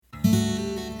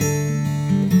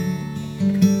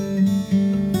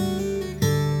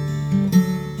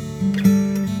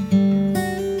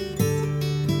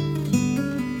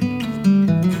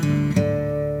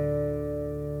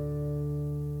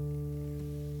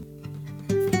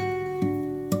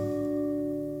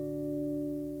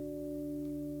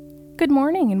Good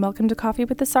morning and welcome to Coffee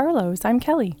with the Sarlos. I'm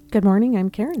Kelly. Good morning, I'm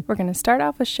Karen. We're going to start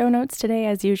off with show notes today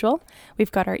as usual.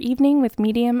 We've got our Evening with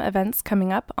Medium events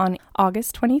coming up on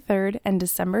August 23rd and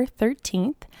December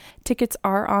 13th. Tickets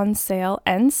are on sale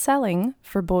and selling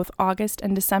for both August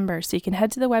and December, so you can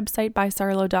head to the website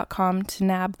bysarlo.com to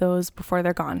nab those before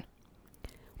they're gone.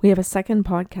 We have a second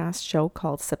podcast show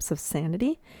called Sips of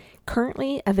Sanity,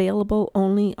 currently available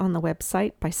only on the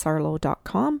website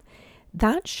bysarlo.com.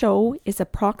 That show is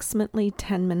approximately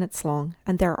 10 minutes long,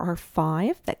 and there are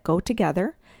 5 that go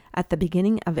together at the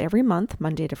beginning of every month,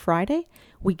 Monday to Friday.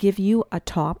 We give you a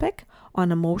topic on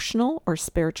emotional or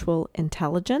spiritual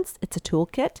intelligence. It's a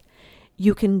toolkit.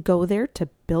 You can go there to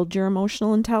build your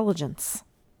emotional intelligence.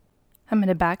 I'm going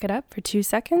to back it up for 2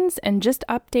 seconds and just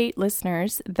update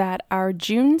listeners that our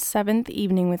June 7th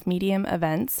Evening with Medium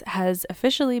events has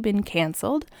officially been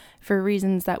canceled for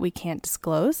reasons that we can't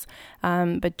disclose.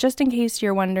 But just in case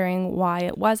you're wondering why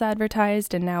it was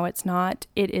advertised and now it's not,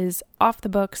 it is off the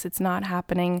books. It's not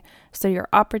happening. So your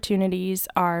opportunities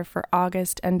are for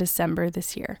August and December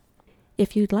this year.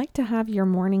 If you'd like to have your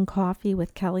morning coffee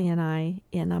with Kelly and I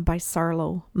in a By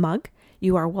Sarlo mug,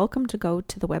 you are welcome to go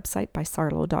to the website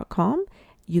bysarlo.com.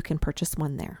 You can purchase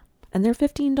one there, and they're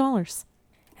 $15.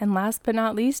 And last but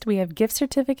not least, we have gift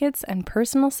certificates and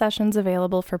personal sessions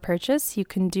available for purchase. You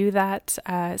can do that,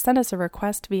 send us a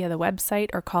request via the website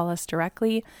or call us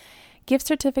directly. Gift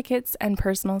certificates and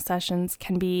personal sessions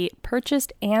can be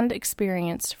purchased and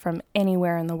experienced from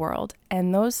anywhere in the world.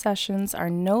 And those sessions are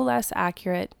no less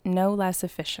accurate, no less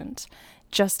efficient,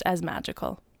 just as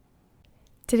magical.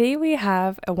 Today we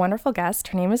have a wonderful guest.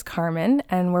 Her name is Carmen,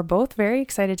 and we're both very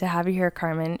excited to have you here,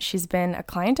 Carmen. She's been a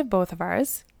client of both of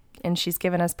ours, and she's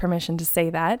given us permission to say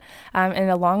that, and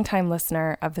a longtime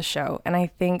listener of the show. And I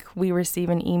think we receive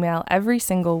an email every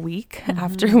single week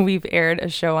after we've aired a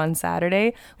show on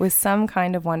Saturday with some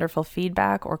kind of wonderful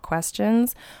feedback or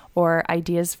questions or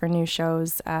ideas for new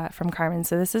shows from Carmen.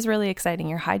 So this is really exciting.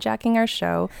 You're hijacking our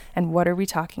show. And what are we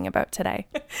talking about today?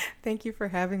 Thank you for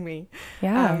having me.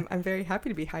 Yeah. I'm very happy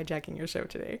to be hijacking your show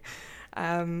today.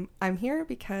 I'm here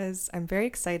because I'm very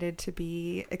excited to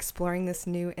be exploring this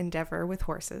new endeavor with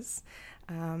horses.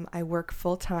 I work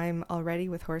full-time already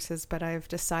with horses, but I've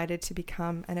decided to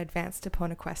become an advanced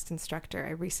Eponaquest instructor. I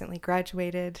recently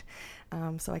graduated,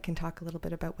 so I can talk a little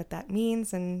bit about what that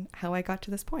means and how I got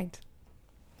to this point.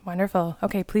 Wonderful.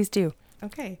 Okay, please do.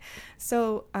 Okay,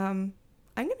 so I'm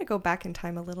going to go back in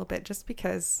time a little bit just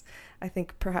because I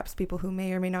think perhaps people who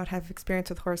may or may not have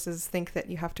experience with horses think that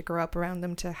you have to grow up around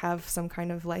them to have some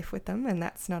kind of life with them, and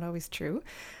that's not always true.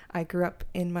 I grew up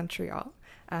in Montreal.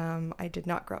 I did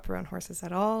not grow up around horses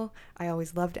at all. I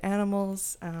always loved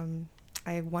animals.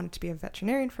 I wanted to be a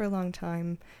veterinarian for a long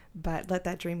time, but let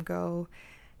that dream go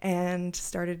and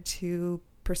started to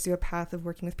pursue a path of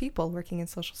working with people, working in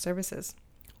social services.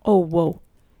 Oh, whoa.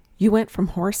 You went from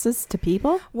horses to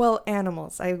people? Well,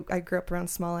 animals. I grew up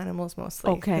around small animals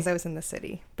mostly because I was in the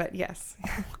city. But yes.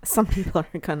 Some people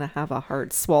are going to have a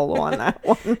hard swallow on that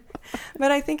one. But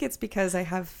I think it's because I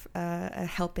have a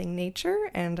helping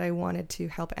nature and I wanted to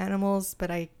help animals,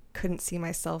 but I couldn't see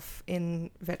myself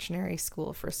in veterinary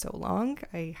school for so long.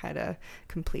 I had a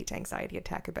complete anxiety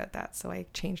attack about that, so I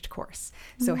changed course.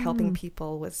 So helping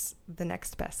people was the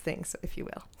next best thing, so if you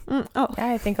will. Yeah,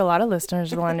 I think a lot of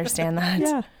listeners will understand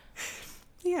that.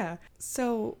 Yeah.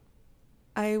 So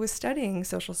I was studying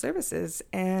social services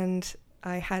and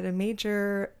I had a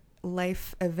major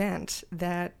life event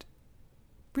that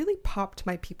really popped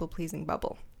my people-pleasing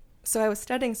bubble. So I was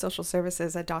studying social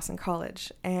services at Dawson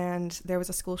College and there was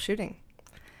a school shooting.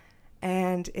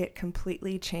 And it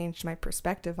completely changed my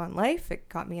perspective on life. It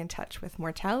got me in touch with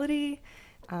mortality,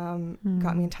 got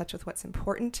me in touch with what's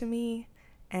important to me.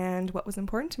 And what was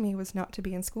important to me was not to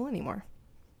be in school anymore,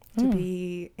 to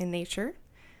be in nature,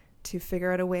 to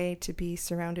figure out a way to be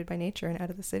surrounded by nature and out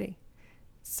of the city.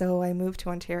 So I moved to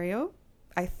Ontario.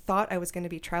 I thought I was going to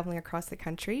be traveling across the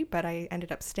country, but I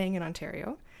ended up staying in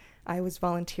Ontario. I was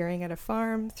volunteering at a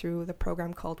farm through the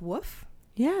program called WOOF.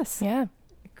 Yes. Yeah.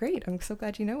 Great. I'm so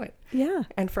glad you know it. Yeah.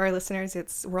 And for our listeners,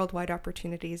 it's Worldwide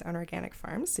Opportunities on Organic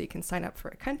Farms. So you can sign up for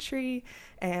a country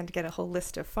and get a whole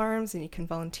list of farms and you can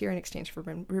volunteer in exchange for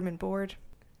room and board.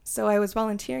 So I was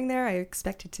volunteering there. I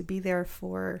expected to be there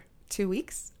for 2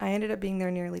 weeks. I ended up being there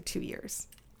nearly 2 years.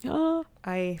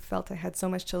 I felt I had so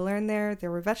much to learn there.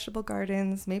 There were vegetable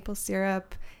gardens, maple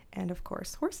syrup, and of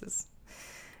course, horses.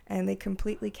 And they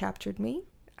completely captured me.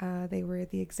 They were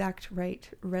the exact right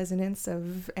resonance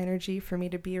of energy for me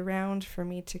to be around, for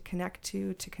me to connect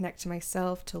to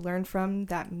myself, to learn from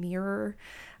that mirror,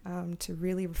 to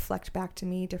really reflect back to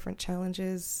me different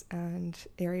challenges and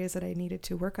areas that I needed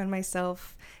to work on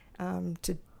myself.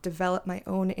 to develop my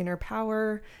own inner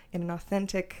power in an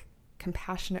authentic,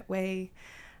 compassionate way.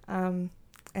 And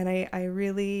I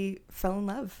really fell in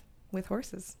love with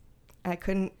horses. I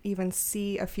couldn't even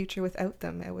see a future without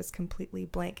them. It was completely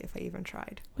blank if I even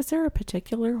tried. Was there a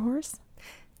particular horse?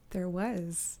 There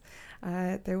was.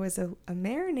 There was a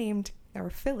mare named, or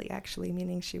filly actually,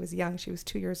 meaning she was young. She was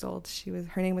 2 years old.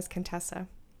 Her name was Contessa.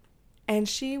 And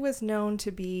she was known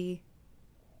to be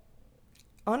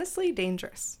honestly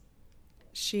dangerous.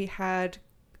 She had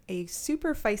a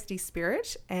super feisty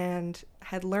spirit and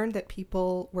had learned that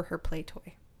people were her play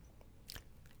toy.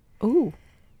 Ooh.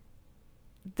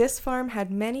 This farm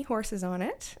had many horses on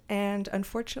it, and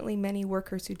unfortunately many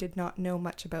workers who did not know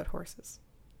much about horses.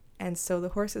 And so the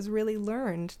horses really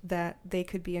learned that they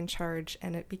could be in charge,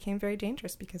 and it became very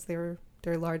dangerous because they're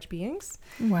large beings.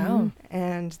 Wow.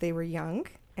 And they were young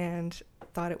and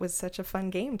thought it was such a fun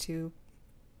game to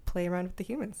play around with the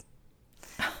humans.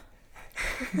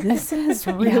 This is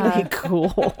really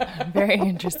cool. Very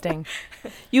interesting.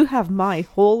 You have my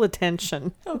whole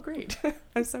attention. Oh, great.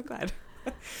 I'm so glad.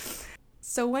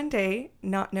 So one day,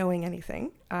 not knowing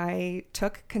anything, I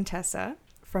took Contessa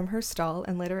from her stall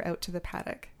and led her out to the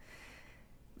paddock.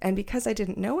 And because I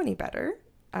didn't know any better,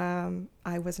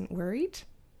 I wasn't worried.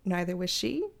 Neither was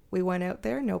she. We went out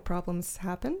there, no problems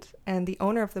happened. And the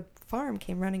owner of the farm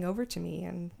came running over to me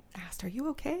and asked, "Are you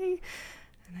okay?"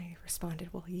 And I responded,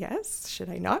 "Well, yes. Should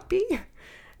I not be?"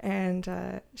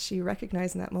 And she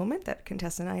recognized in that moment that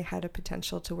Contessa and I had a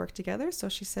potential to work together. So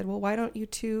she said, "Well, why don't you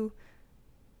two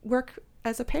work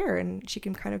as a pair, and she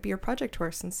can kind of be your project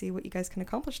horse and see what you guys can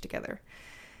accomplish together."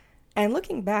 And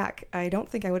looking back, I don't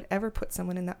think I would ever put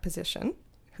someone in that position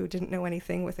who didn't know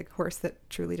anything with a horse that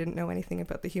truly didn't know anything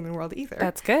about the human world either.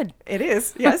 That's good. It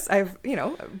is. Yes.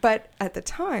 But at the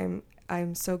time,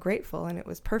 I'm so grateful, and it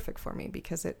was perfect for me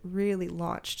because it really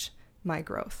launched my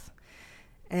growth.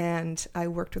 And I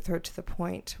worked with her to the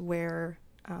point where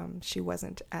she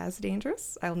wasn't as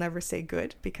dangerous. I'll never say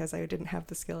good because I didn't have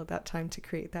the skill at that time to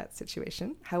create that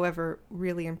situation. However,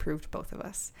 really improved both of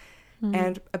us. Mm-hmm.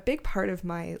 And a big part of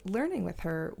my learning with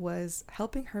her was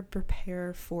helping her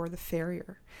prepare for the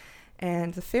farrier.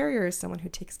 And the farrier is someone who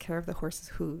takes care of the horse's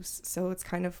hooves. So it's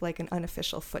kind of like an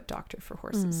unofficial foot doctor for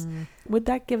horses. Would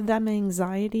that give them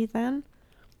anxiety then?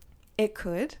 It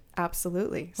could,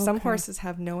 absolutely. Okay. Some horses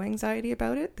have no anxiety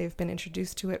about it. They've been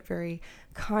introduced to it very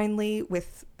kindly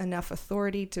with enough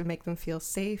authority to make them feel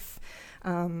safe.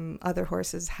 Other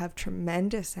horses have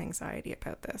tremendous anxiety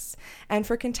about this. And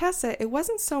for Contessa, it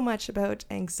wasn't so much about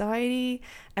anxiety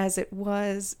as it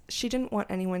was she didn't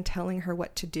want anyone telling her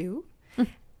what to do.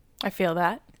 I feel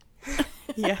that.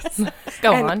 Yes.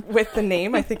 Go on. With the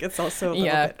name, I think it's also a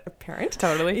little bit apparent.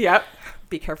 Totally. Yep.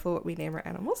 Be careful what we name our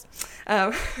animals.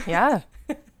 Yeah.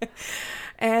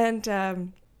 And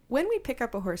when we pick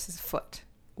up a horse's foot,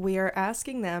 we are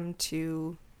asking them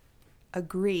to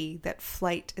agree that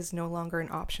flight is no longer an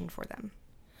option for them.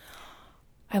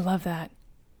 I love that.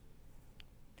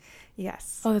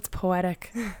 Yes. Oh, that's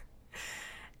poetic.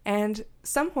 And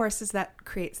some horses, that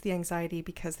creates the anxiety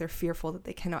because they're fearful that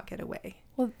they cannot get away.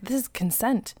 Well, this is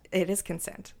consent. It is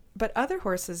consent. But other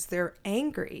horses, they're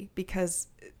angry because,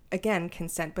 again,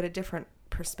 consent, but a different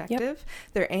perspective. Yep.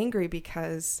 They're angry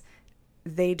because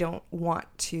they don't want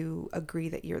to agree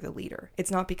that you're the leader. It's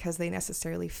not because they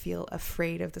necessarily feel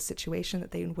afraid of the situation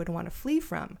that they would want to flee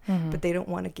from, but they don't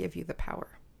want to give you the power.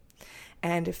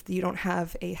 And if you don't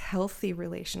have a healthy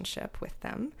relationship with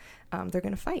them, they're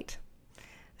going to fight.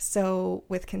 So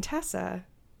with Contessa,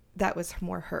 that was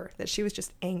more her, that she was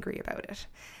just angry about it.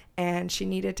 And she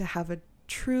needed to have a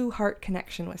true heart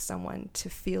connection with someone to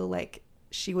feel like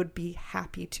she would be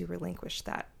happy to relinquish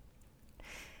that.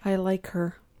 I like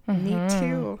her. Me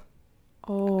too.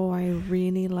 Oh, I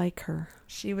really like her.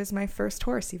 She was my first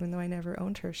horse, even though I never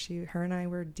owned her. Her and I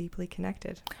were deeply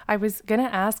connected. I was going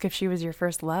to ask if she was your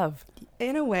first love.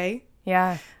 In a way.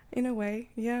 Yeah. In a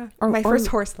way, yeah. My first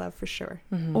horse love, for sure.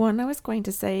 Mm-hmm. Oh, and I was going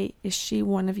to say, is she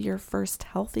one of your first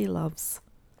healthy loves?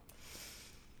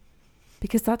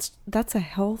 Because that's a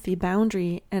healthy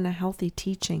boundary and a healthy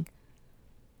teaching.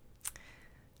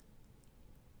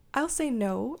 I'll say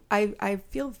no. I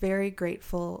feel very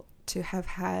grateful to have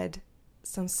had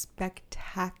some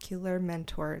spectacular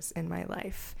mentors in my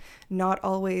life. Not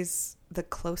always the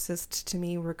closest to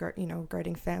me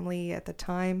regarding family at the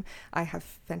time. I have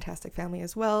fantastic family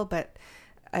as well, but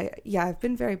I've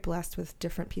been very blessed with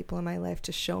different people in my life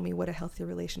to show me what a healthy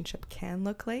relationship can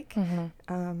look like.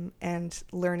 And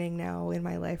learning now in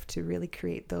my life to really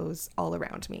create those all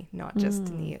around me, not just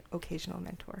in the occasional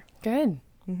mentor. Good.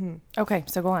 Okay,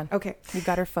 so go on. Okay. You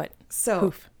got her foot. So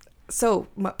Hoof. So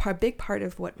a big part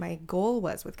of what my goal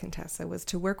was with Contessa was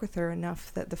to work with her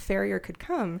enough that the farrier could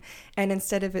come, and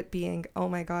instead of it being, oh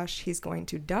my gosh, he's going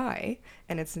to die,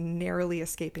 and it's narrowly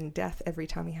escaping death every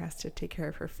time he has to take care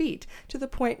of her feet, to the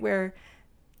point where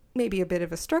maybe a bit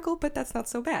of a struggle, but that's not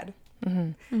so bad.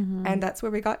 Mm-hmm. Mm-hmm. And that's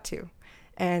where we got to.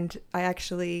 And I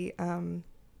actually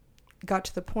got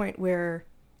to the point where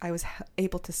I was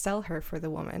able to sell her for the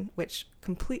woman, which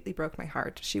completely broke my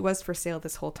heart. She was for sale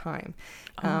this whole time,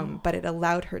 but it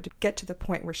allowed her to get to the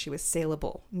point where she was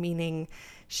saleable, meaning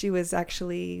she was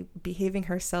actually behaving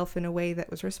herself in a way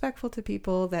that was respectful to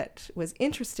people, that was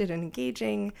interested and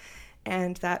engaging,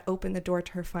 and that opened the door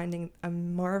to her finding a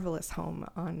marvelous home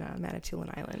on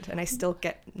Manitoulin Island. And I still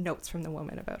get notes from the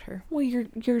woman about her. Well,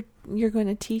 you're going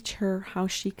to teach her how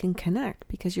she can connect,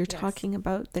 because you're Yes. talking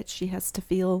about that she has to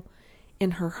feel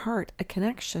in her heart a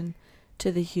connection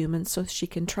to the human so she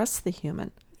can trust the human.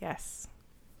 Yes,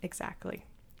 exactly.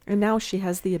 And now she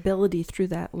has the ability through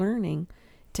that learning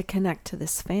to connect to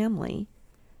this family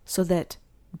so that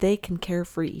they can care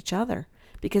for each other,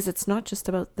 because it's not just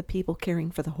about the people caring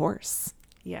for the horse.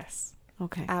 Yes.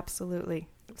 Okay. Absolutely.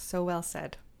 So well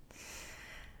said.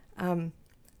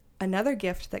 Another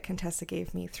gift that Contessa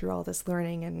gave me through all this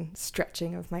learning and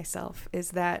stretching of myself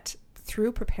is that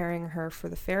through preparing her for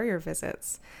the farrier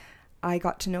visits, I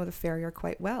got to know the farrier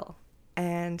quite well.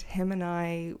 And him and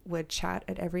I would chat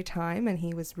at every time, and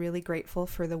he was really grateful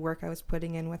for the work I was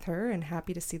putting in with her and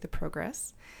happy to see the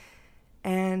progress.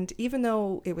 And even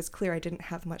though it was clear I didn't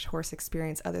have much horse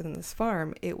experience other than this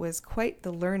farm, it was quite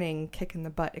the learning kick in the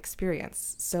butt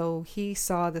experience. So he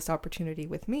saw this opportunity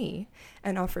with me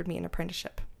and offered me an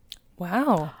apprenticeship.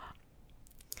 Wow.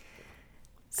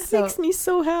 That makes me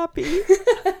so happy.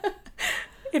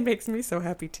 It makes me so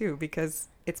happy too, because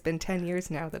it's been 10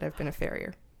 years now that I've been a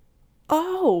farrier.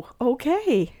 Oh,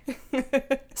 okay.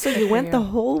 So you went the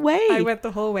whole way. I went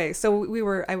the whole way. So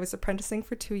I was apprenticing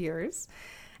for 2 years,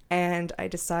 and I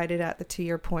decided at the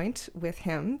 2-year point with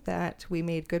him that we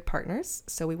made good partners.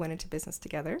 So we went into business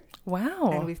together.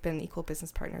 Wow. And we've been equal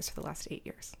business partners for the last 8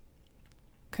 years.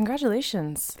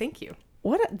 Congratulations. Thank you.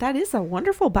 That is a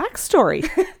wonderful backstory.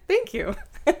 Thank you.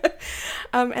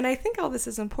 And I think all this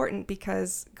is important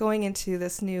because going into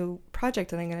this new project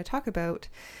that I'm going to talk about,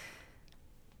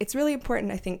 it's really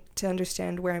important, I think, to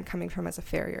understand where I'm coming from as a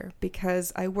farrier,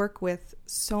 because I work with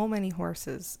so many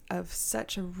horses of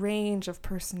such a range of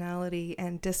personality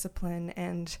and discipline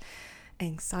and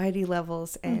anxiety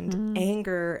levels and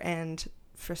anger and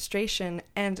frustration.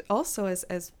 And also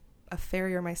as a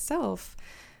farrier myself,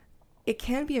 it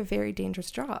can be a very dangerous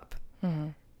job. Mm-hmm.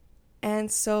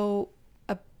 And so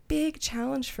a big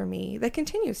challenge for me, that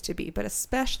continues to be, but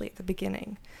especially at the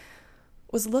beginning,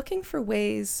 was looking for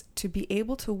ways to be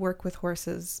able to work with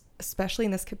horses, especially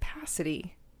in this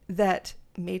capacity, that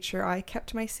made sure I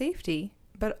kept my safety,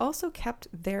 but also kept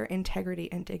their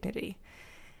integrity and dignity.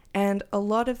 And a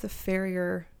lot of the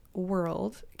farrier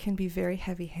world can be very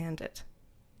heavy-handed.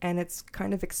 And it's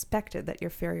kind of expected that your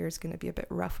farrier is going to be a bit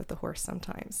rough with the horse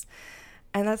sometimes.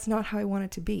 And that's not how I want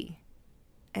it to be.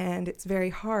 And it's very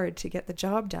hard to get the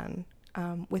job done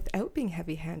without being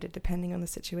heavy-handed, depending on the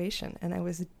situation. And I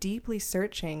was deeply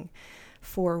searching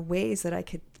for ways that I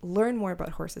could learn more about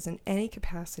horses in any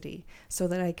capacity so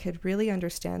that I could really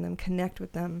understand them, connect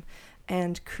with them,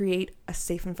 and create a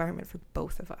safe environment for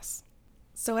both of us.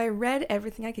 So I read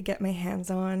everything I could get my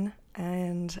hands on,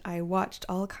 and I watched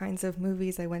all kinds of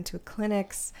movies. I went to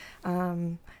clinics,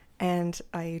 and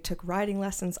I took riding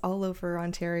lessons all over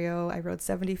Ontario. I rode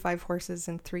 75 horses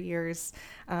in 3 years,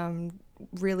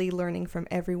 really learning from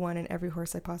everyone and every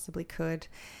horse I possibly could.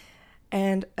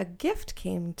 And a gift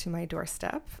came to my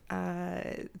doorstep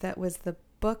that was the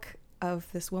book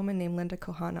of this woman named Linda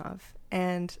Kohanov.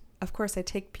 And of course, I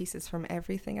take pieces from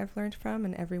everything I've learned from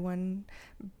and everyone,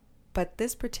 but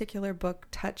this particular book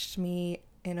touched me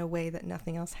in a way that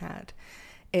nothing else had.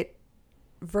 It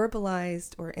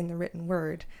verbalized, or in the written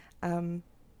word,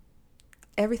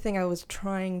 everything I was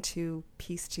trying to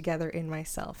piece together in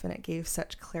myself, and it gave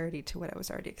such clarity to what I was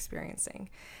already experiencing.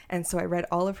 And so I read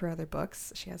all of her other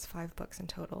books. She has 5 books in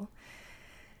total.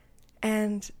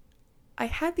 And I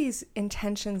had these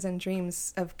intentions and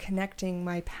dreams of connecting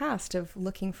my past, of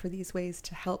looking for these ways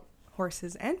to help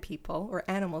horses and people, or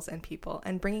animals and people,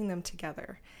 and bringing them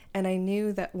together. And I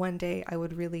knew that one day I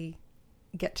would really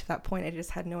get to that point. I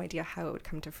just had no idea how it would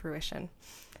come to fruition.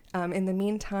 In the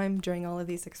meantime, during all of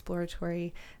these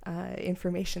exploratory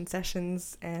information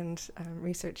sessions and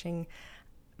researching,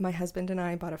 my husband and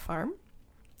I bought a farm.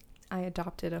 I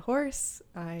adopted a horse.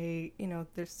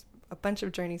 There's a bunch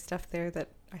of journey stuff there that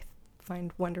I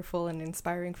find wonderful and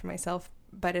inspiring for myself,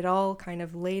 but it all kind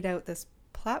of laid out this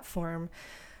platform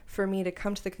for me to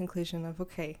come to the conclusion of,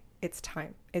 okay, it's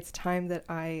time. It's time that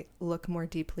I look more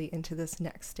deeply into this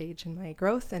next stage in my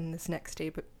growth and this next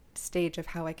stage of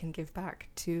how I can give back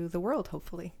to the world,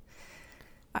 hopefully.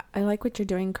 I like what you're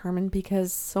doing, Carmen,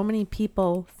 because so many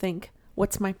people think,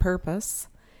 what's my purpose?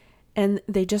 And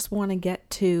they just want to get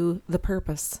to the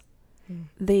purpose.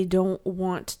 They don't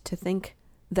want to think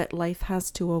that life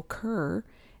has to occur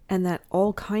and that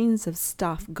all kinds of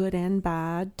stuff, good and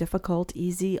bad, difficult,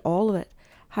 easy, all of it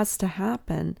has to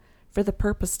happen for the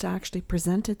purpose to actually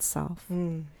present itself.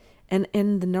 And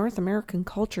in the North American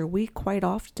culture, we quite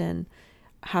often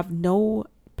have no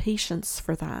patience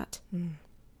for that.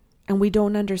 And we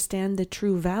don't understand the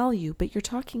true value. But you're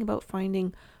talking about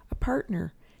finding a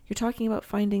partner. You're talking about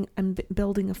finding and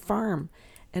building a farm.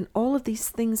 And all of these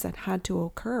things that had to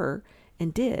occur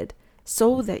and did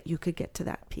so that you could get to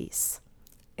that peace.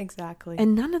 Exactly.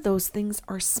 And none of those things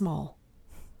are small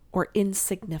or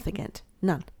insignificant.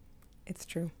 None. It's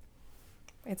true.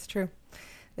 It's true.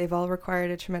 They've all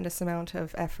required a tremendous amount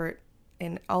of effort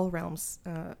in all realms,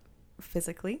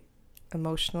 physically,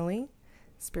 emotionally,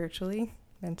 spiritually,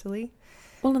 mentally.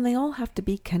 Well, and they all have to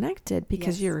be connected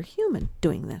because Yes. you're a human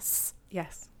doing this.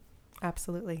 Yes,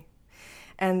 absolutely.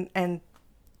 And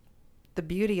the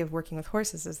beauty of working with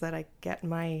horses is that I get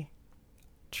my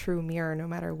true mirror no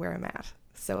matter where I'm at.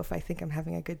 So if I think I'm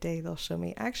having a good day, they'll show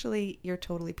me, actually, you're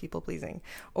totally people-pleasing.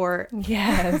 Or,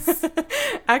 Yes.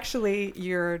 actually,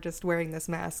 you're just wearing this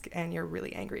mask and you're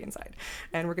really angry inside.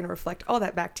 And we're going to reflect all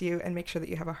that back to you and make sure that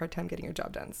you have a hard time getting your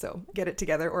job done. So get it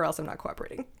together or else I'm not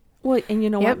cooperating. Well, and you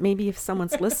know Yep. what? Maybe if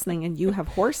someone's listening and you have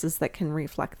horses that can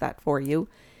reflect that for you,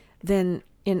 then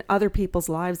in other people's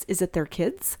lives, is it their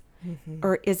kids?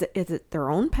 Or is it their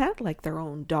own pet, like their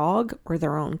own dog or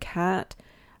their own cat?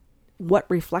 What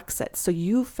reflects it? So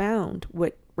you found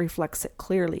what reflects it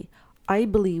clearly. I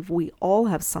believe we all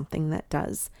have something that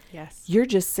does. Yes. You're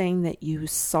just saying that you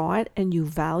saw it and you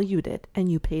valued it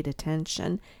and you paid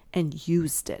attention and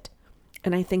used it.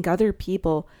 And I think other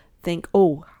people think,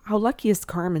 oh, how lucky is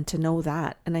Carmen to know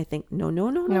that? And I think, no.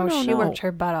 No, she worked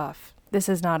her butt off. This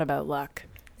is not about luck.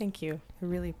 Thank you. I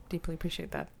really deeply appreciate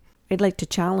that. I'd like to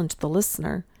challenge the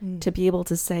listener to be able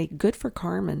to say, good for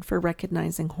Carmen for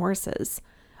recognizing horses.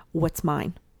 What's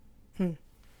mine?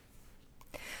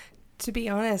 To be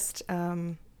honest, I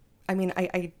mean,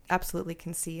 I absolutely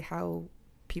can see how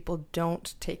people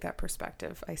don't take that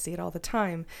perspective. I see it all the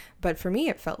time. But for me,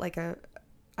 it felt like I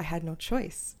had no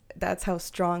choice. That's how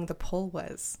strong the pull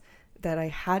was, that I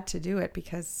had to do it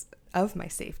because of my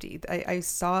safety. I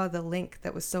saw the link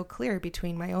that was so clear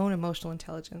between my own emotional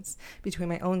intelligence, between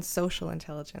my own social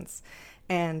intelligence,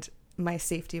 and my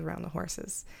safety around the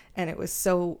horses. And it was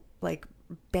so like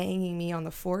banging me on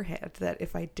the forehead that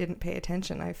if I didn't pay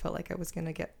attention, I felt like I was going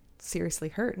to get seriously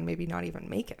hurt and maybe not even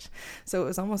make it. So it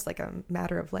was almost like a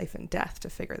matter of life and death to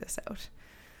figure this out.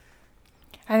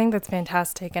 I think that's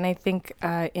fantastic. And I think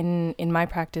in my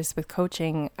practice with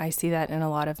coaching, I see that in a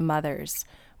lot of mothers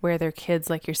where their kids,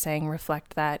 like you're saying,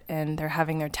 reflect that and they're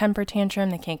having their temper tantrum.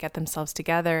 They can't get themselves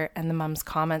together. And the mom's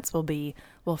comments will be,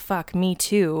 well, fuck, me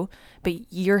too.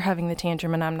 But you're having the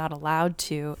tantrum and I'm not allowed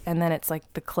to. And then it's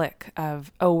like the click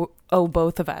of, oh,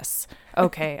 both of us.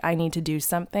 Okay, I need to do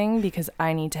something because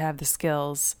I need to have the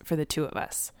skills for the two of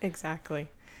us. Exactly.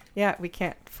 Yeah, we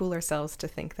can't fool ourselves to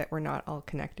think that we're not all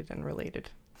connected and related.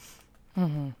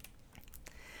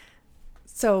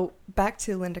 So back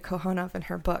to Linda Kohanov and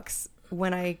her books.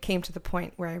 When I came to the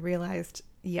point where I realized,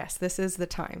 yes, this is the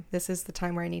time. This is the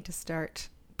time where I need to start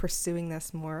pursuing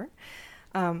this more.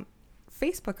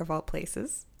 Facebook, of all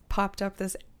places, popped up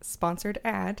this sponsored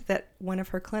ad that one of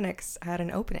her clinics had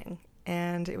an opening.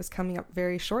 And it was coming up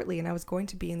very shortly, and I was going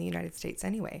to be in the United States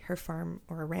anyway. Her farm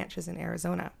or ranch is in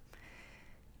Arizona.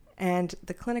 And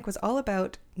the clinic was all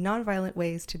about nonviolent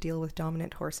ways to deal with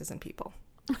dominant horses and people.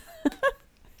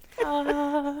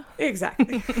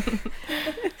 Exactly.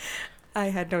 I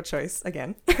had no choice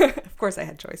again. Of course I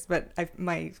had choice, but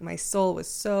my soul was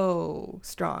so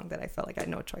strong that I felt like I had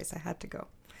no choice. I had to go.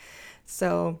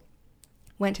 So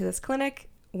went to this clinic,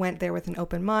 went there with an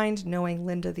open mind, knowing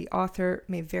Linda, the author,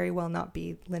 may very well not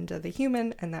be Linda, the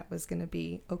human, and that was going to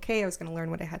be okay. I was going to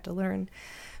learn what I had to learn.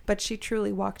 But she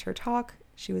truly walked her talk.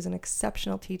 She was an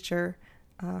exceptional teacher.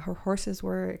 Her horses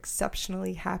were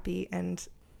exceptionally happy and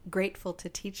grateful to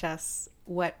teach us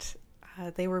what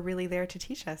they were really there to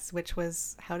teach us, which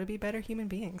was how to be better human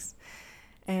beings.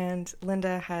 And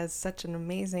Linda has such an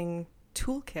amazing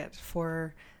toolkit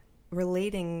for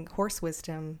relating horse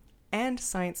wisdom and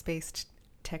science-based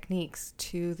techniques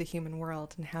to the human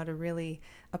world and how to really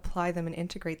apply them and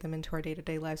integrate them into our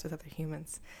day-to-day lives with other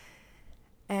humans.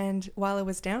 And while I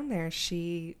was down there,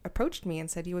 she approached me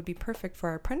and said, "You would be perfect for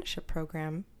our apprenticeship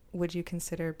program. Would you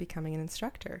consider becoming an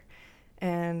instructor?"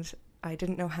 And I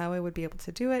didn't know how I would be able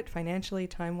to do it financially,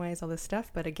 time-wise, all this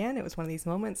stuff. But again, it was one of these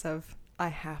moments of, I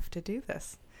have to do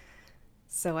this.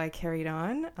 So I carried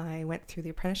on. I went through the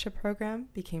apprenticeship program,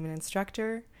 became an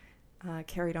instructor,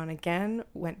 carried on again,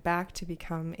 went back to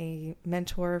become a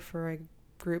mentor for a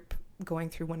group going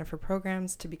through one of her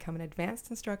programs to become an advanced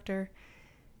instructor.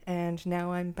 And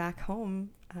now I'm back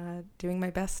home doing my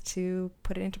best to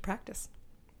put it into practice.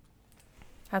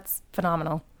 That's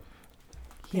phenomenal.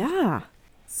 Yeah.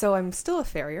 So I'm still a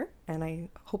farrier, and I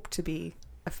hope to be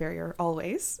a farrier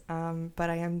always, but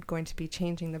I am going to be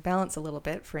changing the balance a little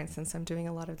bit. For instance, I'm doing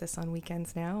a lot of this on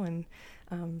weekends now, and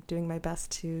doing my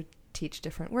best to teach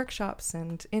different workshops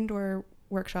and indoor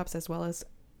workshops as well as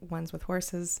ones with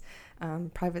horses,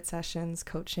 private sessions,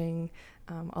 coaching,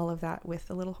 all of that with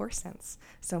a little horse sense.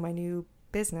 So my new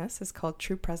business is called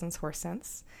True Presence Horse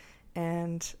Sense,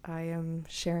 and I am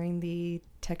sharing the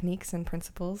techniques and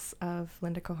principles of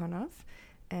Linda Kohanov,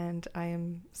 and I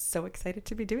am so excited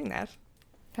to be doing that.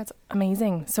 That's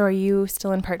amazing. So are you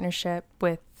still in partnership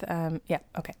with,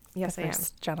 okay. Yes, I am.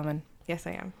 Gentleman. Yes,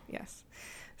 I am. Yes.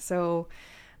 So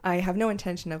I have no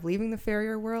intention of leaving the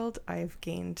farrier world. I've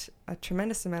gained a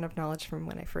tremendous amount of knowledge from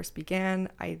when I first began.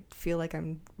 I feel like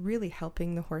I'm really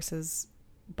helping the horses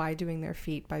by doing their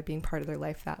feet, by being part of their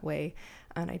life that way.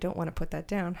 And I don't want to put that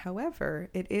down. However,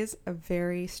 it is a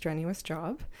very strenuous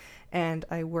job, and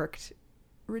I worked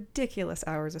ridiculous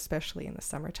hours, especially in the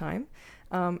summertime.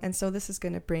 And so this is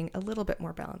going to bring a little bit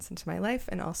more balance into my life,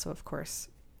 and also, of course,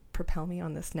 propel me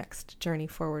on this next journey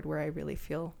forward where I really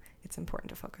feel it's important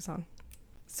to focus on.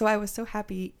 So I was so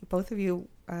happy both of you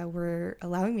were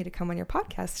allowing me to come on your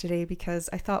podcast today, because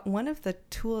I thought one of the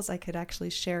tools I could actually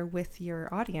share with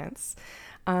your audience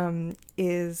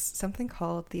is something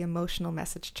called the emotional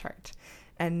message chart.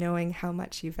 And knowing how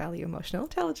much you value emotional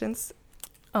intelligence,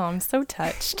 Oh, I'm so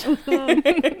touched.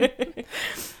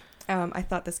 I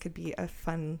thought this could be a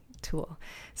fun tool.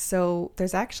 So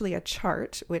there's actually a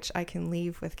chart which I can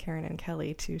leave with Karen and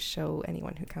Kelly to show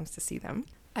anyone who comes to see them.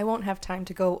 I won't have time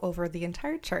to go over the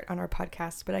entire chart on our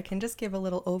podcast, but I can just give a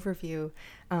little overview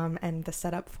and the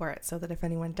setup for it, so that if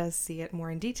anyone does see it more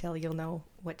in detail, you'll know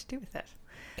what to do with it.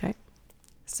 Okay.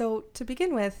 So to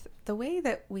begin with, the way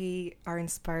that we are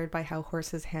inspired by how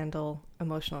horses handle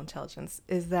emotional intelligence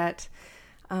is that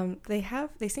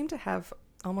they seem to have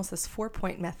almost this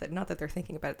 4-point method. Not that they're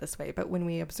thinking about it this way, but when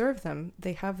we observe them,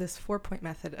 they have this 4-point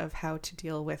method of how to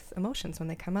deal with emotions when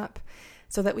they come up,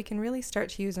 so that we can really start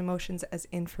to use emotions as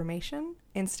information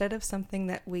instead of something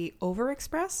that we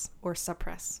overexpress or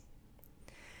suppress.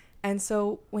 And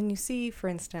so when you see, for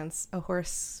instance, a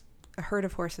herd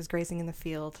of horses grazing in the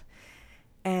field,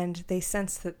 and they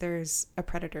sense that there's a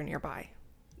predator nearby,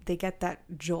 they get that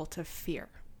jolt of fear.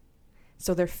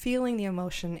 So they're feeling the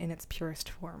emotion in its purest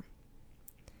form.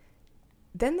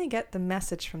 Then they get the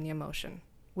message from the emotion,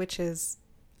 which is,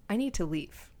 I need to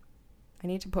leave. I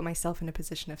need to put myself in a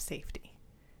position of safety.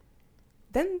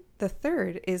 Then the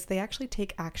third is they actually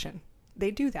take action.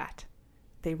 They do that.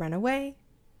 They run away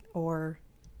or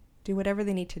do whatever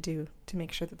they need to do to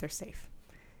make sure that they're safe.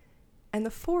 And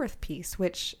the fourth piece,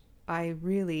 which I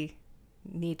really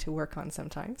need to work on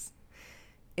sometimes,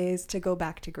 is to go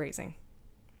back to grazing.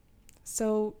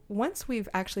 So once we've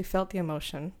actually felt the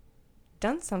emotion,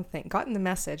 done something, gotten the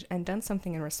message, and done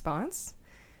something in response,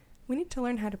 we need to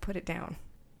learn how to put it down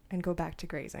and go back to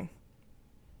grazing.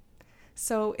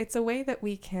 So it's a way that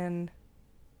we can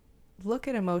look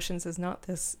at emotions as not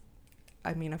this,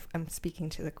 I mean, I'm preaching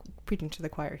to the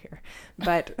choir here,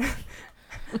 but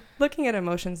looking at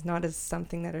emotions not as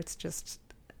something that it's just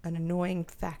an annoying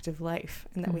fact of life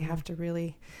and that we have to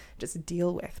really just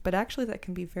deal with, but actually that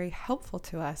can be very helpful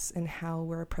to us in how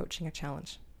we're approaching a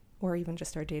challenge or even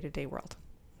just our day-to-day world.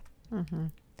 Mm-hmm.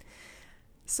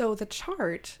 So the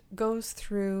chart goes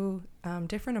through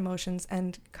different emotions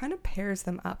and kind of pairs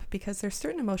them up, because there's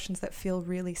certain emotions that feel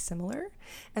really similar,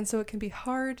 and so it can be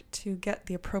hard to get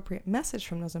the appropriate message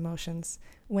from those emotions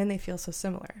when they feel so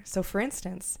similar. So for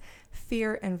instance,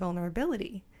 fear and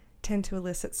vulnerability tend to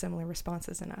elicit similar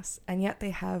responses in us, and yet they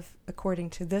have,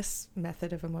 according to this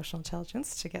method of emotional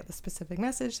intelligence, to get the specific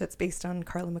message that's based on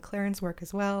Carla McLaren's work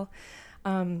as well,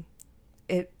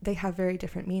 they have very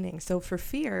different meanings. So for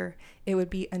fear, it would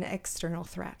be an external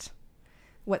threat.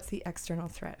 What's the external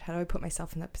threat? How do I put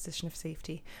myself in that position of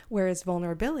safety? Whereas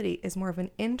vulnerability is more of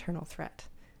an internal threat.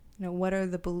 You know, what are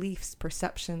the beliefs,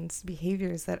 perceptions,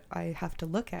 behaviors that I have to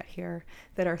look at here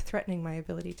that are threatening my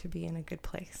ability to be in a good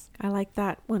place? I like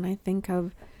that when I think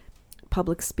of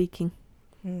public speaking.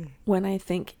 When I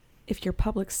think if you're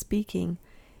public speaking,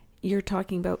 you're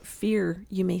talking about fear.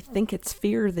 You may think it's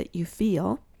fear that you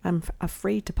feel. I'm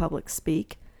afraid to public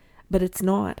speak, but it's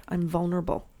not. I'm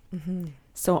vulnerable. Mm-hmm.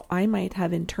 So I might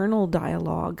have internal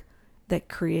dialogue that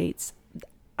creates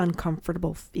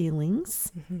uncomfortable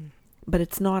feelings, Mm-hmm. but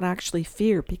it's not actually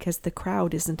fear because the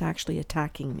crowd isn't actually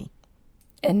attacking me.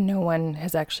 And no one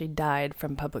has actually died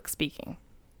from public speaking.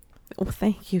 Well,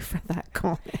 thank you for that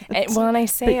comment. And I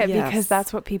say But it yes. because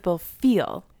that's what people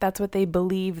feel. That's what they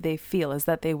believe they feel, is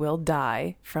that they will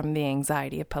die from the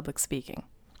anxiety of public speaking.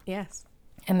 Yes.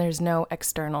 And there's no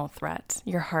external threat.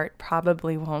 Your heart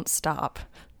probably won't stop.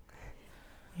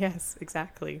 Yes,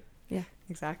 exactly. Yeah.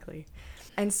 Exactly.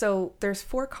 And so there's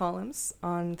 4 columns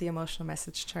on the emotional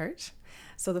message chart.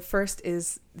 So the first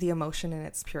is the emotion in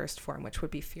its purest form, which would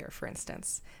be fear, for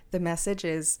instance. The message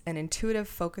is an intuitive,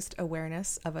 focused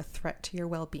awareness of a threat to your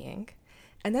well-being.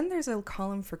 And then there's a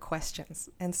column for questions.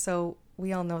 And so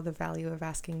we all know the value of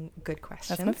asking good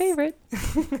questions. That's my favorite.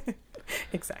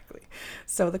 Exactly.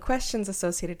 So the questions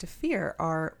associated to fear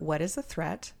are, what is the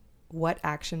threat? What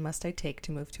action must I take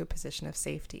to move to a position of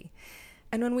safety?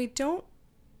 And when we don't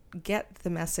get the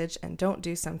message and don't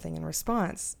do something in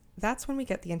response, that's when we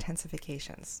get the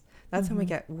intensifications. That's when we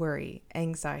get worry,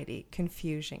 anxiety,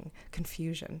 confusion,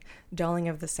 dulling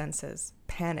of the senses,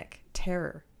 panic,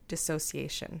 terror,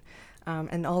 dissociation.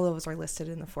 And all those are listed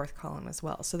in the 4th column as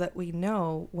well, so that we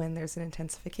know when there's an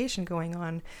intensification going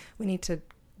on, we need to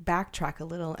backtrack a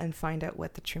little and find out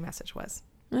what the true message was.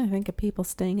 I think of people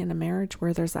staying in a marriage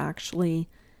where there's actually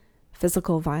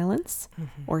physical violence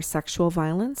or sexual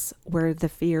violence, where the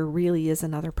fear really is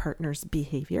another partner's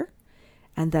behavior,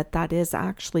 and that is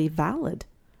actually valid.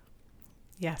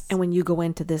 Yes. And when you go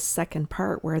into this second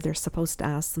part where they're supposed to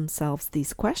ask themselves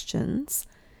these questions,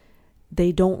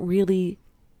 they don't really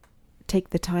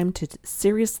take the time to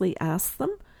seriously ask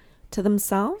them to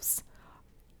themselves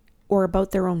or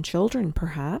about their own children,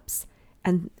 perhaps.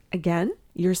 And again,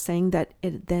 you're saying that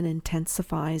it then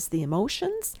intensifies the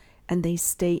emotions and they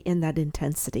stay in that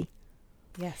intensity.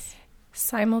 Yes.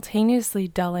 Simultaneously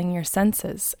dulling your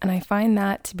senses. And I find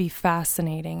that to be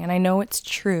fascinating. And I know it's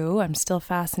true. I'm still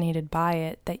fascinated by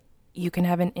it, that you can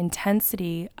have an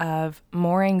intensity of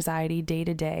more anxiety day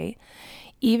to day,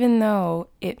 even though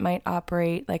it might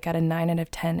operate like at a 9 out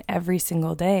of 10 every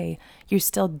single day, you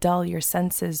still dull your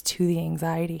senses to the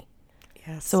anxiety.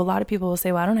 Yes. So a lot of people will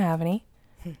say, well, I don't have any.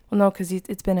 Well, no, because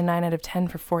it's been a 9 out of 10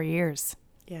 for 4 years.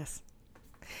 Yes.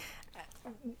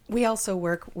 We also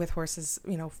work with horses,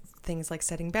 things like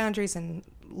setting boundaries and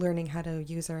learning how to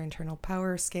use our internal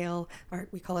power scale, or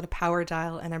we call it a power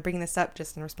dial. And I'm bringing this up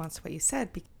just in response to what you said,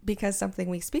 because something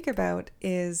we speak about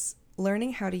is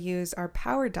learning how to use our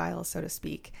power dial, so to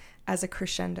speak, as a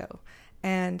crescendo.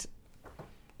 And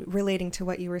relating to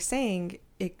what you were saying,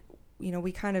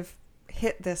 we kind of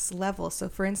hit this level. So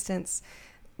for instance,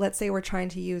 let's say we're trying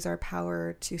to use our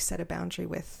power to set a boundary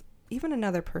with even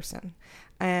another person.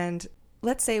 And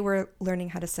let's say we're learning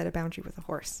how to set a boundary with a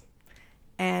horse.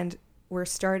 And we're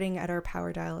starting at our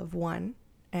power dial of 1,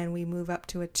 and we move up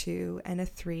to a 2 and a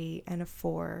 3 and a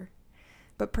 4.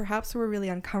 But perhaps we're really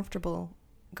uncomfortable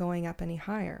going up any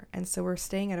higher. And so we're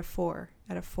staying at a 4,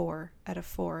 at a 4, at a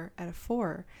 4, at a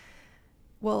 4.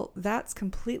 Well, that's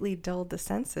completely dulled the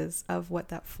senses of what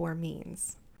that 4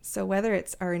 means. So whether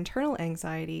it's our internal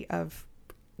anxiety of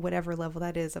whatever level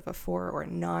that is, of a 4 or a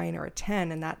 9 or a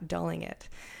 10, and that dulling it,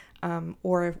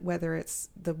 or whether it's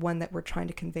the one that we're trying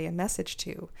to convey a message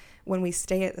to, when we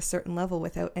stay at a certain level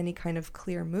without any kind of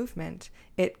clear movement,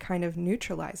 it kind of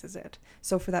neutralizes it.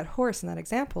 So for that horse in that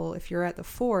example, if you're at the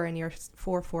 4 and you're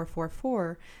 4, 4, 4,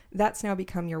 4, that's now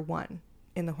become your 1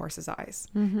 in the horse's eyes.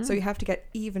 Mm-hmm. So you have to get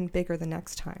even bigger the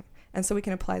next time. And so we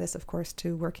can apply this, of course,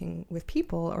 to working with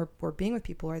people or being with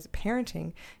people, or as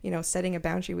parenting, setting a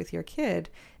boundary with your kid,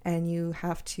 and you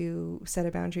have to set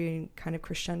a boundary and kind of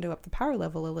crescendo up the power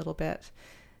level a little bit.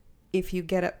 If you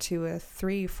get up to a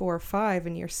 3, 4, 5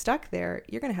 and you're stuck there,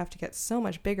 you're going to have to get so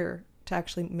much bigger to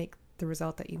actually make the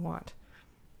result that you want.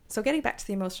 So getting back to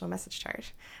the emotional message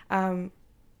chart,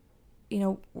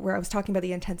 where I was talking about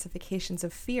the intensifications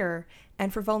of fear,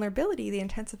 and for vulnerability, the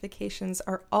intensifications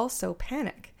are also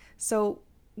panic. So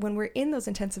when we're in those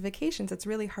intensifications, it's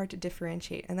really hard to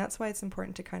differentiate. And that's why it's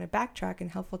important to kind of backtrack,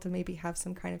 and helpful to maybe have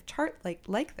some kind of chart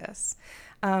like this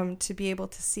to be able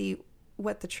to see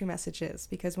what the true message is.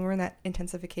 Because when we're in that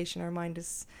intensification, our mind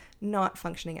is not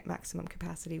functioning at maximum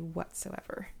capacity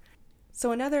whatsoever.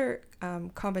 So another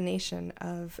combination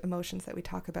of emotions that we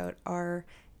talk about are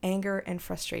anger and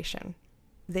frustration.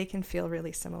 They can feel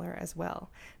really similar as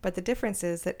well. But the difference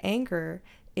is that anger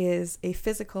is a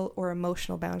physical or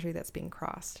emotional boundary that's being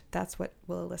crossed. That's what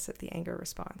will elicit the anger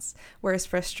response. Whereas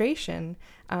frustration,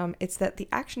 it's that the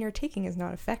action you're taking is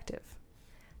not effective.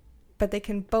 But they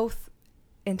can both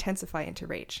intensify into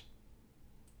rage.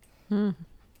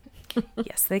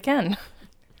 Yes, they can.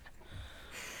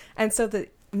 And so the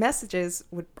messages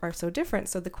are so different,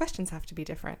 so the questions have to be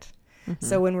different.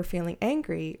 So when we're feeling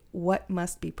angry, what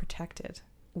must be protected?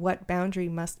 What boundary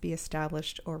must be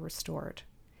established or restored?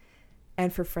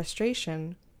 And for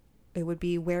frustration, it would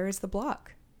be, where is the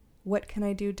block? What can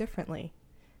I do differently?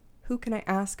 Who can I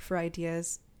ask for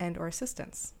ideas and or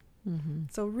assistance?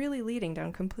 So really leading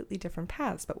down completely different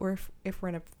paths. But if we're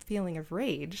in a feeling of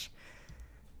rage,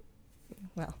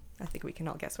 well, I think we can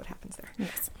all guess what happens there.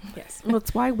 Yes. Well,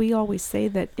 it's why we always say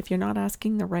that if you're not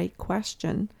asking the right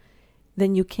question,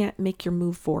 then you can't make your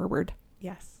move forward.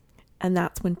 Yes. And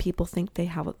that's when people think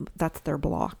that's their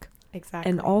block. Exactly.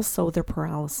 And also their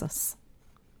paralysis.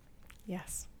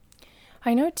 Yes.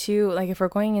 I know too, like if we're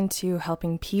going into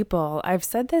helping people, I've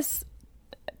said this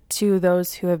to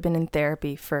those who have been in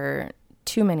therapy for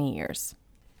too many years.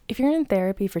 If you're in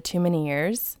therapy for too many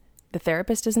years, the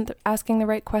therapist isn't asking the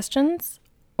right questions,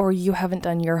 or you haven't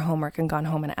done your homework and gone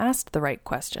home and asked the right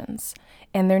questions.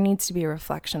 And there needs to be a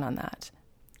reflection on that.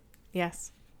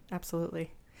 Yes,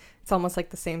 absolutely. It's almost like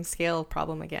the same scale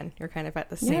problem again. You're kind of at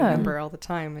the same number all the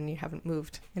time and you haven't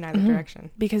moved in either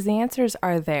direction. Because the answers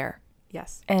are there.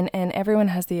 Yes. And everyone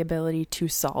has the ability to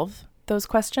solve those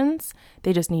questions.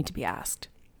 They just need to be asked.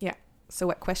 Yeah. So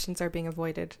what questions are being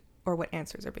avoided or what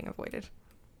answers are being avoided?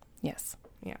 Yes.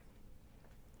 Yeah.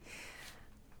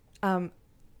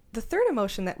 The third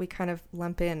emotion that we kind of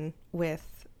lump in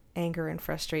with anger and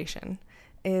frustration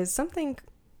is something,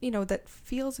 that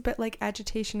feels a bit like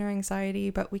agitation or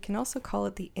anxiety, but we can also call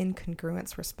it the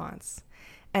incongruence response.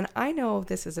 And I know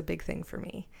this is a big thing for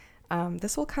me.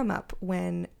 This will come up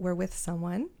when we're with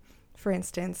someone, for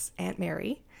instance, Aunt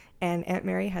Mary, and Aunt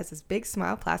Mary has this big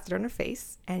smile plastered on her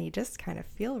face, and you just kind of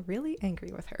feel really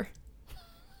angry with her.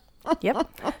 Yep.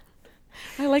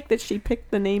 I like that she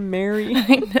picked the name Mary.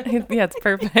 Yeah, it's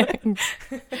perfect.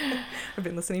 I've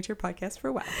been listening to your podcast for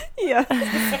a while. Yeah.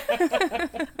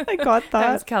 I got that.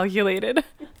 That was calculated.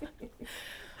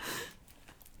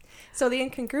 So the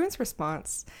incongruence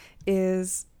response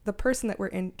is the person that we're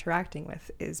interacting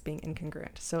with is being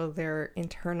incongruent. So their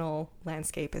internal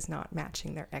landscape is not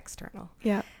matching their external.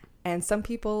 Yeah. And some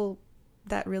people,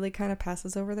 that really kind of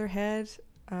passes over their head.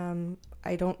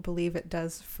 I don't believe it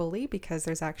does fully, because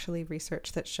there's actually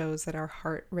research that shows that our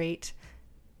heart rate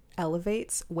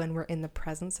elevates when we're in the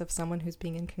presence of someone who's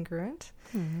being incongruent.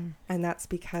 And that's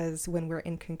because when we're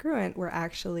incongruent, we're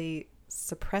actually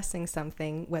suppressing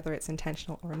something, whether it's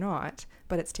intentional or not,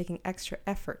 but it's taking extra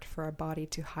effort for our body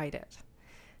to hide it.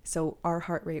 So our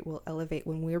heart rate will elevate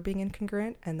when we're being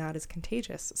incongruent, and that is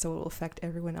contagious. So it will affect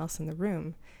everyone else in the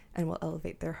room and will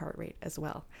elevate their heart rate as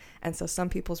well. And so some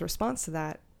people's response to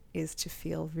that is to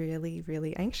feel really,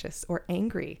 really anxious or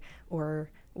angry or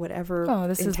whatever. Oh,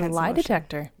 this is the lie emotion.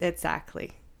 detector.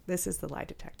 Exactly. This is the lie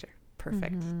detector.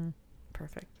 Perfect.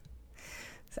 Perfect.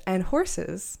 And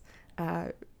horses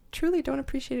truly don't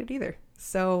appreciate it either.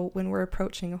 So when we're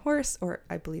approaching a horse, or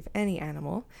I believe any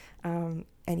animal,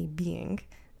 any being,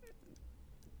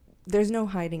 there's no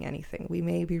hiding anything. We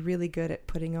may be really good at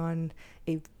putting on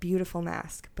a beautiful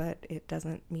mask, but it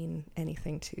doesn't mean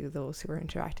anything to those who are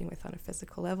interacting with on a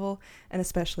physical level, and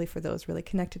especially for those really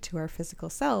connected to our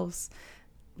physical selves,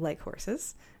 like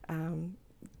horses.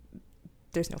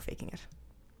 There's no faking it.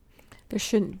 There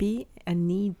shouldn't be a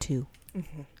need to.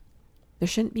 There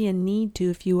shouldn't be a need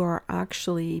to if you are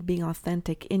actually being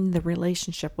authentic in the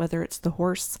relationship, whether it's the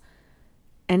horse,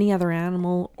 any other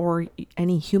animal, or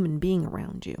any human being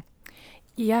around you.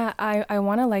 Yeah, I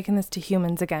want to liken this to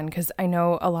humans again, because I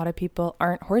know a lot of people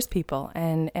aren't horse people,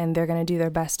 and they're going to do their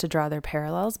best to draw their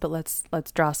parallels, but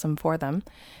let's draw some for them.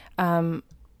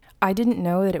 I didn't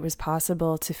know that it was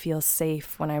possible to feel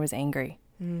safe when I was angry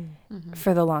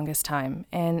for the longest time.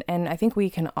 And I think we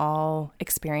can all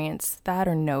experience that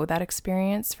or know that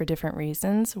experience for different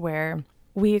reasons, where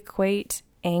we equate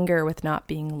anger with not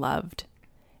being loved.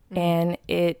 And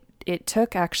it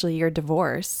took actually your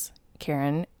divorce,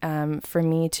 Karen, for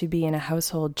me to be in a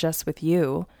household just with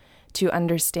you, to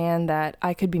understand that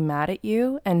I could be mad at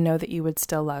you and know that you would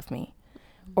still love me,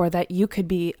 or that you could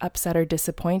be upset or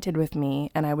disappointed with me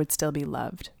and I would still be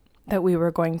loved, that we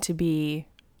were going to be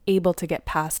able to get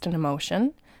past an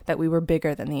emotion, that we were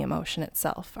bigger than the emotion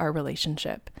itself, our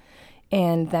relationship.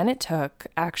 And then it took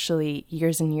actually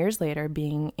years and years later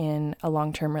being in a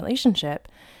long-term relationship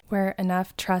where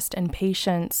enough trust and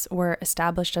patience were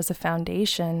established as a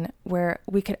foundation where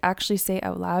we could actually say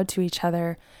out loud to each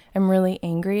other, I'm really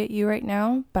angry at you right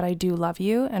now, but I do love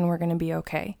you and we're going to be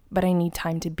okay. But I need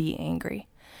time to be angry.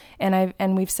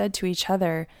 And we've said to each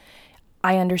other,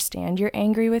 I understand you're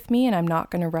angry with me and I'm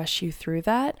not going to rush you through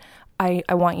that. I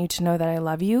want you to know that I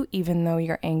love you even though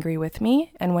you're angry with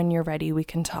me. And when you're ready, we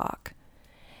can talk.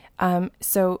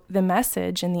 So the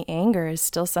message and the anger is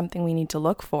still something we need to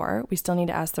look for. We still need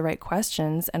to ask the right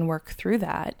questions and work through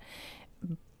that.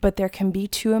 But there can be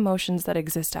two emotions that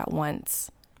exist at once.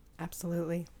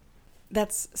 Absolutely.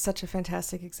 That's such a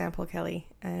fantastic example, Kelly.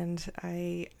 And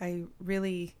I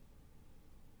really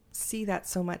see that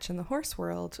so much in the horse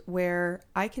world where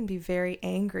I can be very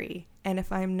angry. And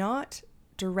if I'm not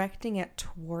directing it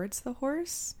towards the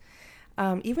horse,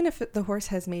 even if the horse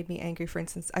has made me angry, for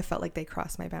instance, I felt like they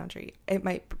crossed my boundary, it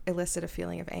might elicit a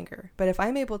feeling of anger. But if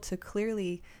I'm able to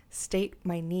clearly state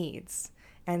my needs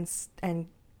and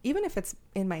even if it's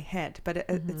in my head, but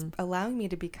it's allowing me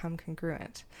to become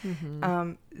congruent,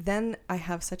 then I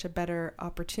have such a better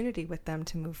opportunity with them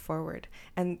to move forward.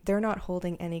 And they're not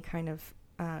holding any kind of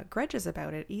grudges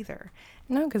about it either.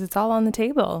 No, because it's all on the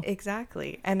table.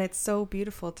 Exactly. And it's so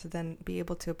beautiful to then be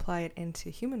able to apply it into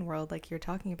human world like you're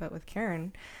talking about with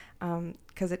Karen,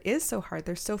 because it is so hard.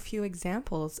 There's so few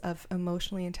examples of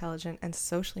emotionally intelligent and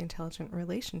socially intelligent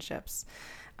relationships.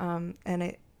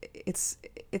 And it's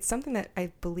something that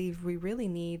I believe we really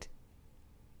need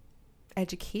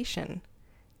education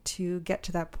to get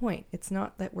to that point. It's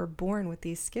not that we're born with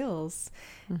these skills.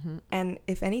 And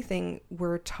if anything,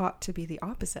 we're taught to be the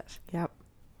opposite. Yep.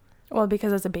 Well,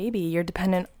 because as a baby,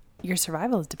 your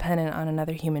survival is dependent on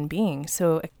another human being.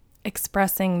 So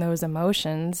expressing those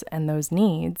emotions and those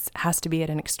needs has to be at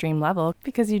an extreme level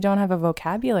because you don't have a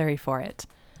vocabulary for it.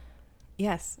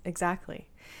 Yes, exactly.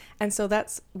 And so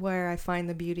that's where I find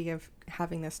the beauty of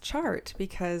having this chart,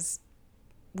 because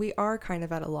we are kind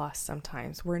of at a loss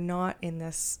sometimes. We're not in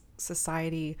this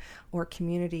society or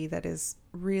community that is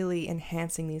really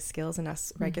enhancing these skills in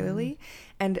us regularly.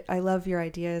 And I love your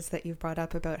ideas that you've brought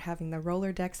up about having the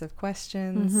Rolodex of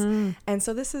questions. And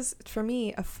so this is, for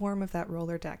me, a form of that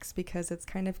Rolodex, because it's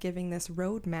kind of giving this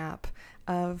roadmap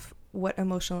of what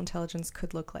emotional intelligence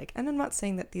could look like. And I'm not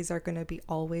saying that these are going to be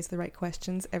always the right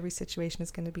questions. Every situation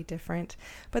is going to be different,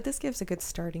 but this gives a good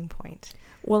starting point.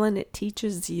 Well, and it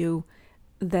teaches you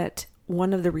that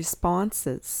one of the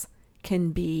responses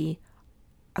can be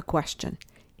a question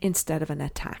instead of an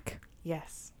attack.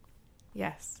 Yes.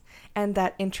 And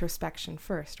that introspection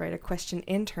first, right? A question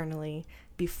internally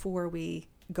before we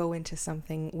go into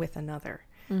something with another.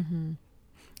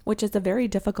 Which is a very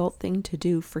difficult thing to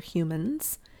do for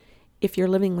humans. If you're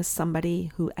living with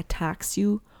somebody who attacks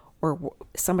you or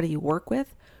somebody you work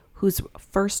with, whose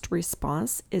first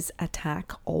response is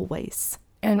attack always.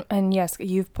 And yes,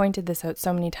 you've pointed this out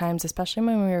so many times, especially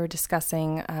when we were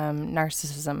discussing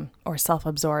narcissism or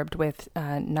self-absorbed with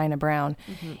Nina Brown,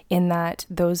 in that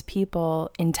those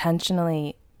people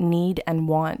intentionally need and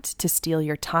want to steal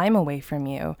your time away from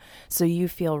you, so you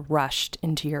feel rushed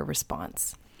into your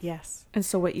response. Yes. And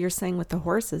so what you're saying with the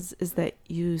horses is that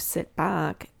you sit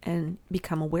back and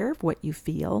become aware of what you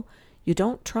feel. You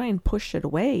don't try and push it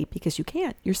away because you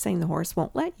can't. You're saying the horse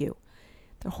won't let you.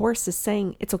 The horse is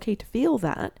saying it's okay to feel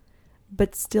that,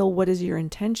 but still, what is your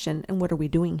intention and what are we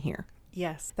doing here?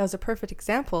 Yes, that was a perfect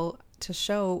example to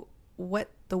show what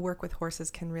the work with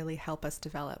horses can really help us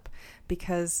develop,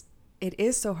 because it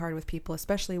is so hard with people,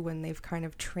 especially when they've kind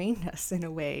of trained us in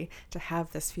a way to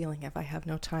have this feeling of I have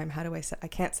no time. How do I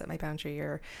can't set my boundary,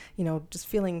 or, just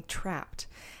feeling trapped.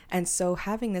 And so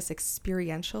having this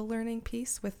experiential learning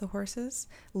piece with the horses,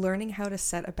 learning how to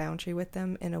set a boundary with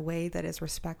them in a way that is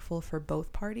respectful for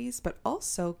both parties, but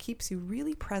also keeps you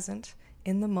really present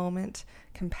in the moment,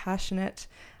 compassionate,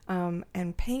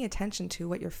 and paying attention to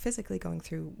what you're physically going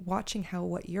through, watching how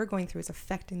what you're going through is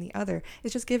affecting the other.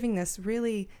 It's just giving this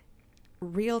really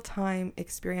real-time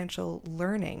experiential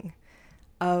learning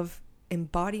of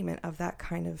embodiment of that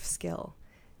kind of skill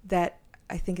that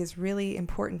I think is really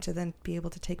important to then be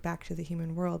able to take back to the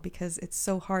human world, because it's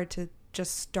so hard to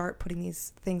just start putting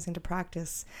these things into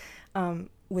practice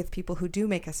with people who do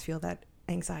make us feel that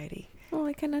anxiety. Well,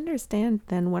 I can understand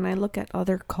then, when I look at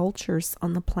other cultures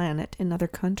on the planet in other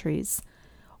countries,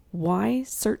 why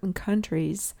certain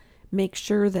countries make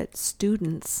sure that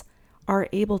students are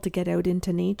able to get out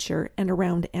into nature and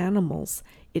around animals.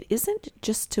 It isn't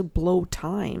just to blow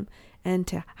time and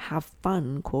to have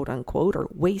fun, quote unquote, or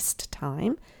waste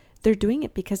time. They're doing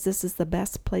it because this is the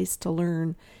best place to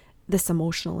learn this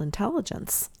emotional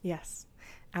intelligence. Yes,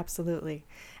 absolutely.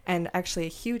 And actually, a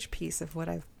huge piece of what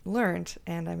I've learned,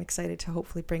 and I'm excited to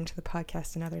hopefully bring to the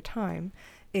podcast another time,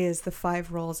 is the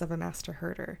 5 roles of a master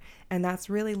herder. And that's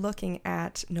really looking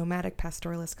at nomadic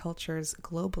pastoralist cultures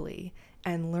globally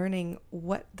and learning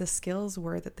what the skills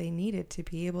were that they needed to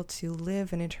be able to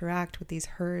live and interact with these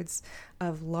herds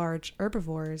of large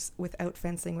herbivores without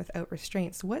fencing, without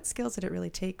restraints. What skills did it really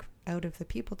take out of the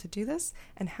people to do this?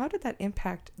 And how did that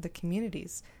impact the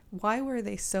communities? Why were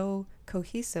they so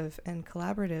cohesive and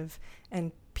collaborative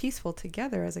and peaceful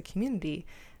together as a community?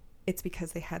 It's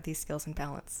because they had these skills in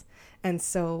balance. And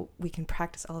so we can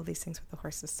practice all of these things with the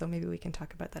horses. So maybe we can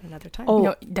talk about that another time. Oh,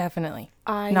 no, definitely.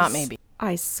 Not maybe.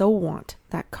 I so want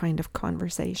that kind of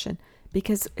conversation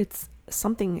because it's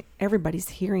something everybody's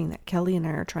hearing that Kelly and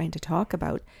I are trying to talk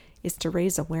about, is to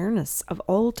raise awareness of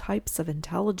all types of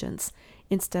intelligence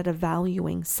instead of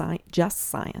valuing just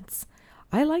science.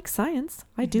 I like science.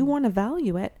 I do want to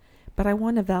value it, but I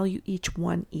want to value each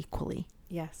one equally.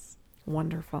 Yes.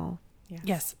 Wonderful.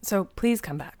 Yes. So please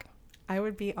come back. I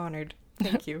would be honored.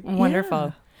 Thank you. Wonderful.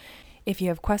 Yeah. If you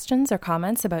have questions or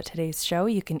comments about today's show,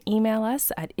 you can email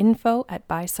us at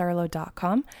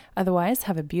info@bysarlo.com. Otherwise,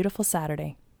 have a beautiful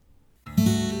Saturday.